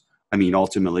clubs. I mean,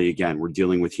 ultimately, again, we're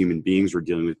dealing with human beings. We're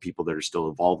dealing with people that are still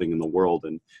evolving in the world,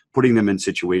 and putting them in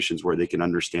situations where they can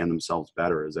understand themselves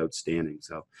better is outstanding.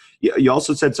 So you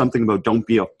also said something about don't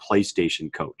be a PlayStation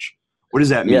coach. What does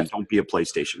that Yeah. mean? Don't be a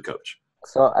PlayStation coach.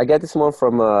 So I get this one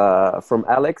from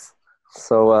Alex.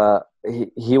 So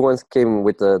he once came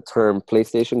with the term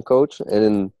PlayStation coach,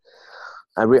 and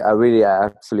I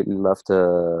absolutely love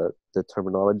the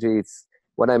terminology. It's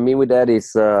what I mean with that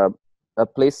is a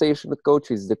PlayStation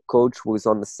coach is the coach who is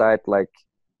on the side, like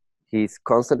he's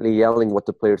constantly yelling what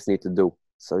the players need to do.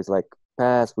 So he's like,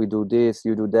 pass, we do this,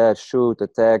 you do that, shoot,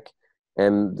 attack.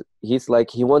 And he's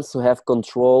like, he wants to have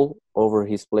control over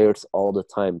his players all the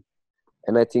time.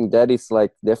 And I think that is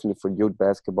like definitely for youth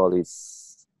basketball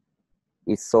is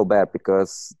so bad,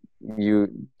 because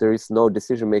there is no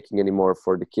decision making anymore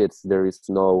for the kids. There is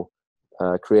no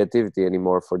creativity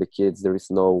anymore for the kids. There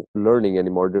is no learning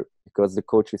anymore, because the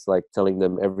coach is like telling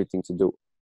them everything to do.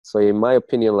 So in my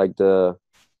opinion, like the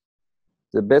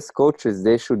best coaches,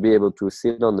 they should be able to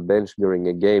sit on the bench during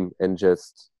a game and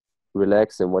just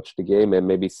relax and watch the game, and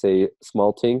maybe say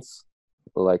small things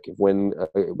like when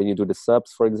you do the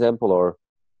subs, for example,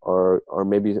 or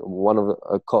maybe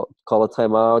call a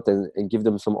timeout and give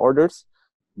them some orders.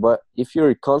 But if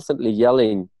you're constantly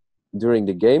yelling during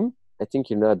the game, I think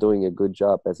you're not doing a good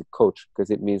job as a coach, because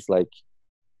it means like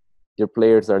your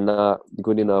players are not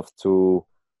good enough to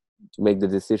make the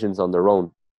decisions on their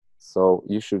own. So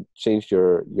you should change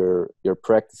your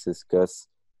practices, because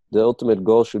the ultimate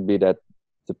goal should be that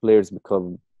the players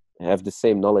have the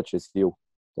same knowledge as you.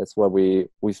 That's what we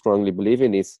strongly believe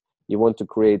in, is you want to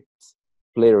create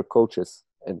player coaches,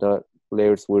 and not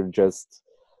players who are just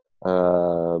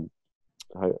I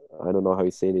don't know how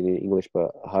you say it in English,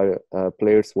 but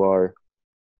players who are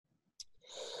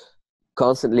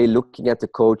constantly looking at the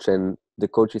coach, and the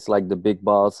coach is like the big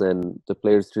boss, and the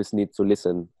players just need to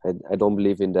listen. I don't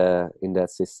believe in that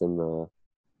system.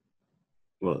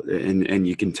 Well, and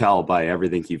you can tell by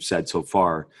everything you've said so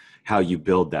far how you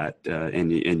build that,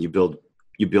 and you build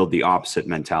the opposite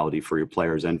mentality for your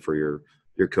players and for your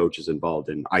coaches involved.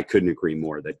 And I couldn't agree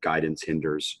more that guidance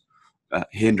hinders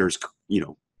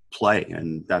play,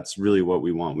 and that's really what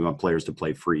we want. We want players to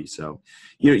play free. So,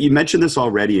 you mentioned this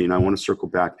already, and I want to circle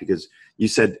back, because you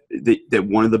said that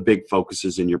one of the big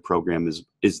focuses in your program is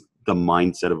the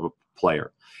mindset of a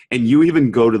player. And you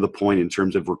even go to the point in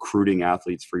terms of recruiting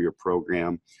athletes for your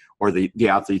program, or the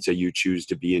athletes that you choose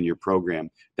to be in your program,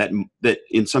 that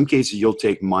in some cases you'll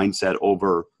take mindset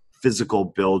over physical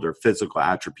build or physical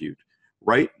attribute,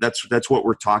 right? That's what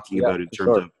we're talking about in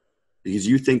terms of, because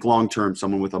you think long-term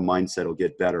someone with a mindset will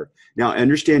get better. Now, I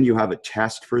understand you have a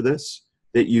test for this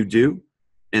that you do,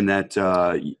 and that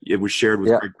it was shared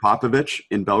with Greg Popovich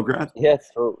in Belgrade. Yeah,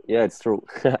 it's true. Yeah, it's true.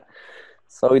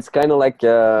 So it's kind of like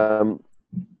you're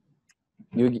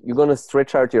going to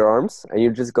stretch out your arms, and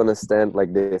you're just going to stand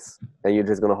like this, and you're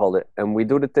just going to hold it. And we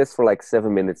do the test for like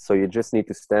 7 minutes. So you just need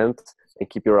to stand and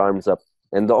keep your arms up.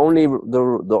 And the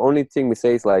only thing we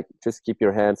say is like, just keep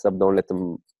your hands up. Don't let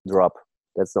them drop.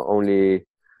 That's the only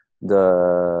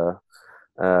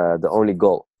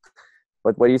goal.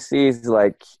 But what you see is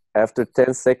like after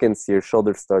 10 seconds, your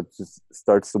shoulders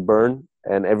starts to burn,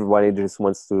 and everybody just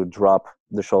wants to drop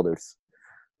the shoulders.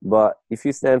 But if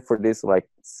you stand for this like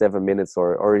 7 minutes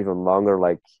or even longer,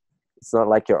 like it's not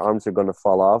like your arms are gonna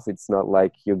fall off. It's not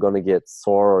like you're gonna get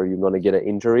sore or you're gonna get an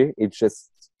injury. It's just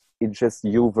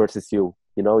you versus you.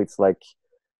 It's like,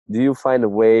 do you find a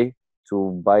way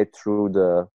to bite through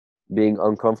the being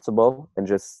uncomfortable and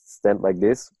just stand like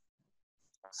this?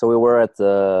 So we were at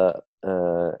the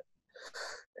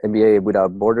NBA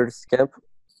Without Borders camp,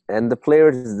 and the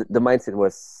players, the mindset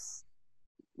was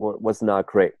not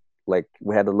great. Like,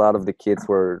 we had a lot of the kids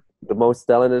were the most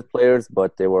talented players,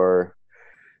 but they were,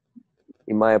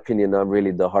 in my opinion, not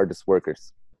really the hardest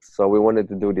workers. So we wanted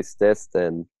to do this test,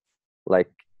 and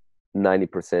like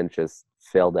 90% just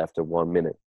failed after 1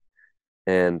 minute.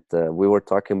 And we were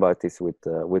talking about this with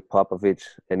Popovich,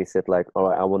 and he said like, "Oh,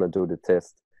 I want to do the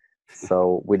test."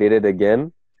 So we did it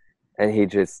again, and he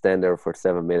just stand there for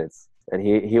 7 minutes, and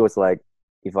he was like,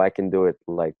 "If I can do it,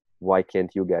 like, why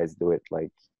can't you guys do it?"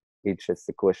 Like, it's just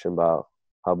a question about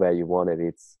how bad you want it.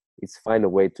 It's find a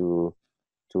way to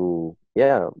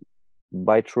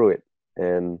bite through it.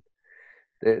 And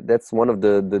that's one of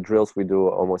the drills we do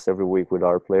almost every week with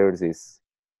our players. Is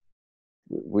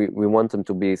we want them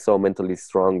to be so mentally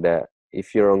strong that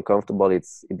if you're uncomfortable, it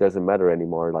doesn't matter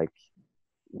anymore. Like,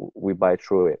 we bite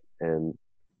through it. And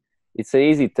it's an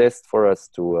easy test for us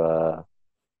to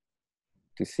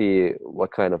see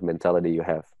what kind of mentality you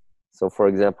have. So, for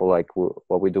example, like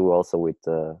what we do also with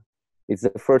it's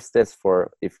the first test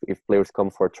for if players come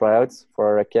for tryouts for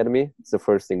our academy. It's the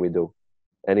first thing we do,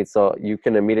 and it's you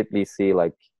can immediately see,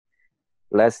 like,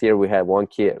 last year we had one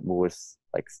kid who was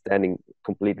like standing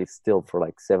completely still for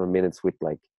like 7 minutes with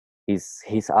like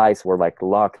his eyes were like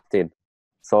locked in.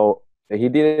 So he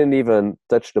didn't even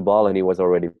touch the ball, and he was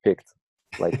already picked.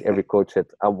 Like, every coach said,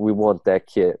 "We want that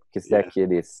kid, because that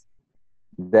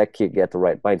kid get the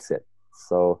right mindset."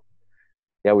 So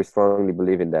yeah, we strongly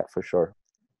believe in that for sure.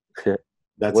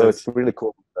 It's really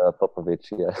cool,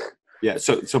 Popovich. Yeah. Yeah.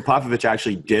 So Popovich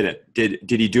actually did it.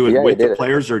 Did he do it with the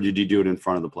players, or did he do it in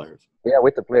front of the players? Yeah,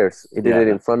 with the players. He did it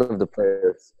in front of the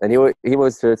players, and he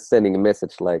was just sending a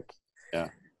message like,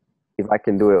 "If I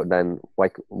can do it, then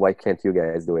why can't you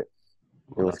guys do it?"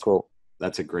 It was cool.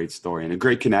 That's a great story, and a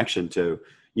great connection to,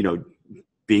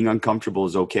 being uncomfortable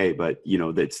is okay, but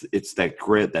it's that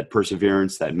grit, that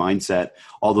perseverance, that mindset,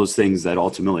 all those things that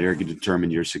ultimately are going to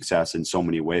determine your success in so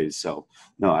many ways. So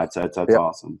no, that's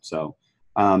awesome. So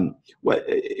what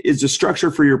is the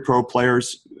structure for your pro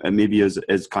players? And maybe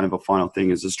as kind of a final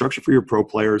thing, is the structure for your pro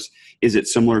players, is it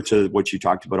similar to what you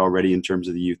talked about already in terms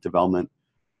of the youth development?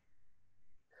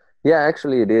 Yeah,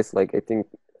 actually it is. Like, I think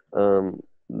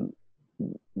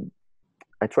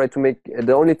I try to make,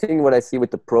 the only thing what I see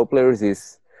with the pro players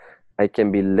is I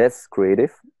can be less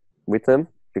creative with them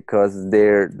because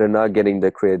they're not getting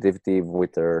the creativity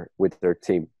with their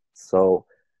team. So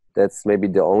that's maybe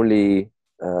the only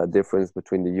difference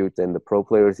between the youth and the pro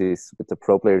players. Is with the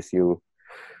pro players,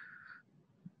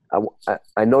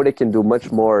 I know they can do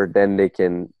much more than they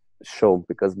can show,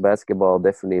 because basketball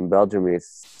definitely in Belgium is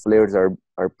players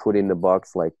are put in the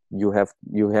box, like you have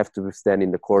to stand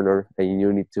in the corner and you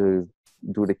need to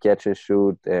do the catch and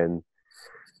shoot, and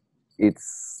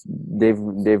it's they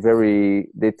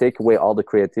take away all the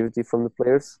creativity from the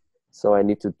players. So I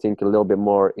need to think a little bit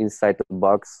more inside the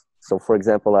box. So for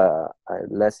example,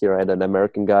 last year I had an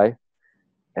American guy,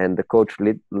 and the coach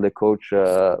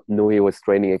knew he was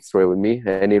training X-ray with me,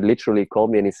 and he literally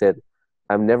called me and he said,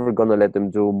 I'm never gonna let them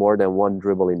do more than one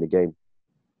dribble in the game.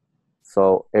 So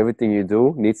everything you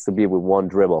do needs to be with one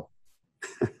dribble.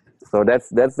 So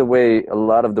that's the way a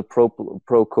lot of the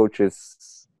pro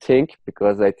coaches think,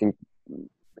 because I think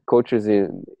coaches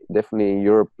definitely in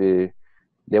Europe,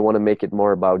 they want to make it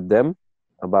more about them,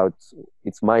 about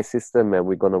it's my system and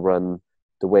we're gonna run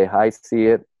the way I see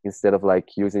it, instead of like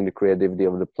using the creativity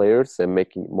of the players and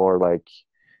making it more like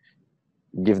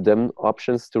give them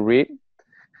options to read.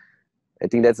 I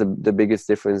think that's the biggest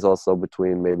difference also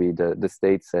between maybe the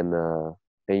States and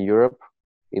Europe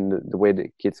in the way the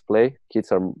kids play.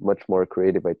 Kids are much more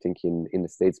creative, I think, in the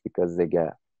States, because they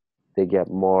get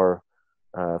more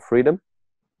freedom.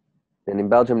 And in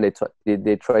Belgium,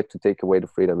 they try to take away the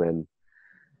freedom, and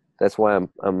that's why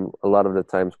I'm a lot of the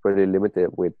times pretty limited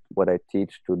with what I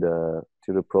teach to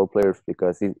the pro players,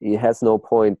 because it has no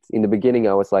point. In the beginning,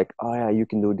 I was like, oh yeah, you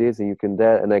can do this and you can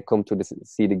that, and I come to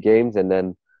see the games, and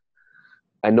then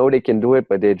I know they can do it,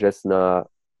 but they're just not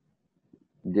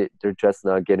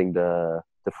getting the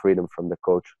freedom from the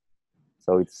coach.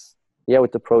 So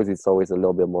with the pros, it's always a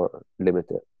little bit more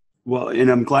limited. Well, and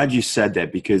I'm glad you said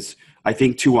that, because I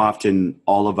think too often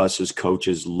all of us as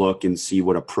coaches look and see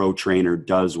what a pro trainer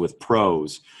does with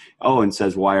pros. Oh, and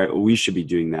says, we should be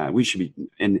doing that. We should be.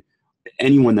 And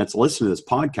anyone that's listening to this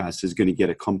podcast is going to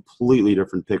get a completely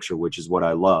different picture, which is what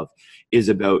I love, is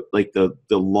about like the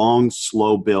long,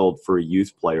 slow build for a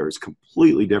youth player is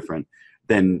completely different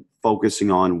than focusing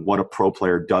on what a pro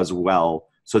player does well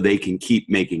so they can keep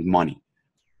making money.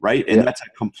 Right. And that's a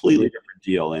completely different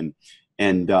deal.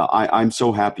 And I'm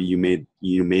so happy you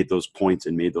made those points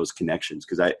and made those connections,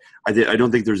 because I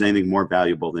don't think there's anything more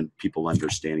valuable than people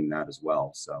understanding that as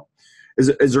well. So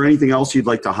is there anything else you'd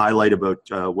like to highlight about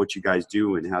what you guys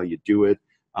do and how you do it?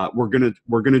 We're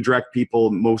gonna direct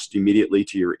people most immediately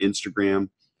to your Instagram,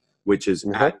 which is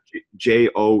at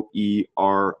Joerik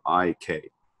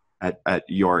at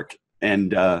Joerik.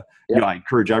 And I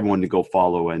encourage everyone to go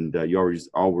follow. And you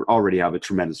already have a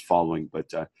tremendous following,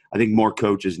 but I think more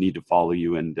coaches need to follow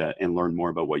you and learn more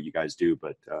about what you guys do.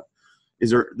 But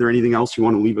is there anything else you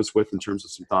want to leave us with in terms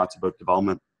of some thoughts about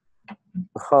development?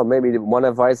 Maybe one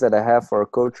advice that I have for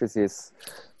coaches is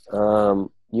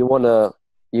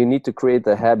you need to create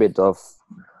the habit of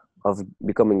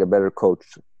becoming a better coach.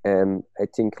 And I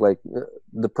think like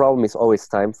the problem is always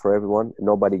time for everyone.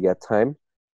 Nobody get time.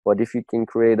 But if you can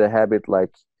create a habit, like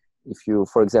if you,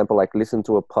 for example, like listen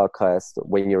to a podcast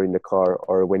when you're in the car,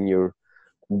 or when you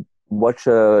watch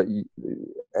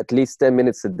at least 10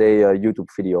 minutes a day a YouTube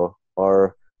video,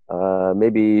 or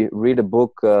maybe read a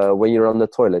book when you're on the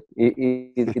toilet.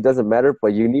 It doesn't matter,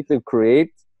 but you need to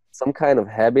create some kind of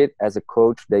habit as a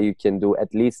coach that you can do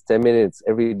at least 10 minutes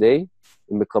every day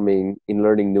in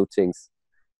learning new things.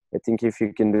 I think if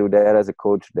you can do that as a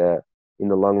coach, that in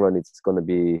the long run, it's going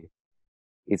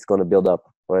to build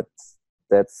up. But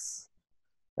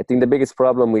I think the biggest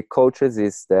problem with coaches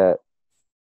is that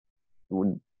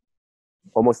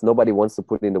almost nobody wants to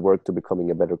put in the work to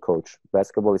becoming a better coach.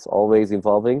 Basketball is always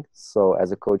evolving. So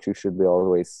as a coach, you should be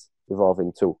always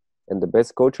evolving too. And the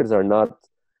best coaches are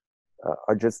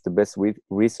just the best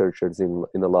researchers in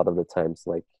a lot of the times.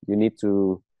 Like you need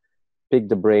to pick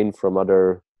the brain from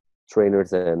other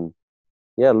trainers and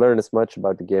learn as much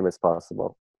about the game as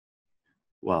possible.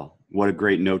 Well, what a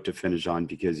great note to finish on,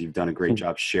 because you've done a great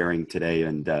job sharing today.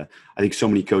 And I think so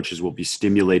many coaches will be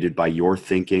stimulated by your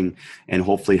thinking and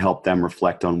hopefully help them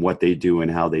reflect on what they do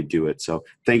and how they do it. So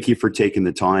thank you for taking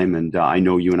the time. And I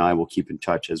know you and I will keep in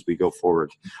touch as we go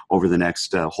forward over the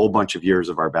next whole bunch of years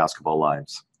of our basketball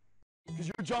lives. Because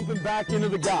you're jumping back into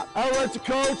the gap. Outlet's a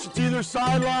coach. It's either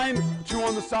sideline, 2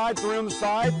 on the side, 3 on the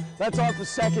side. That's off the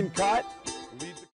second cut.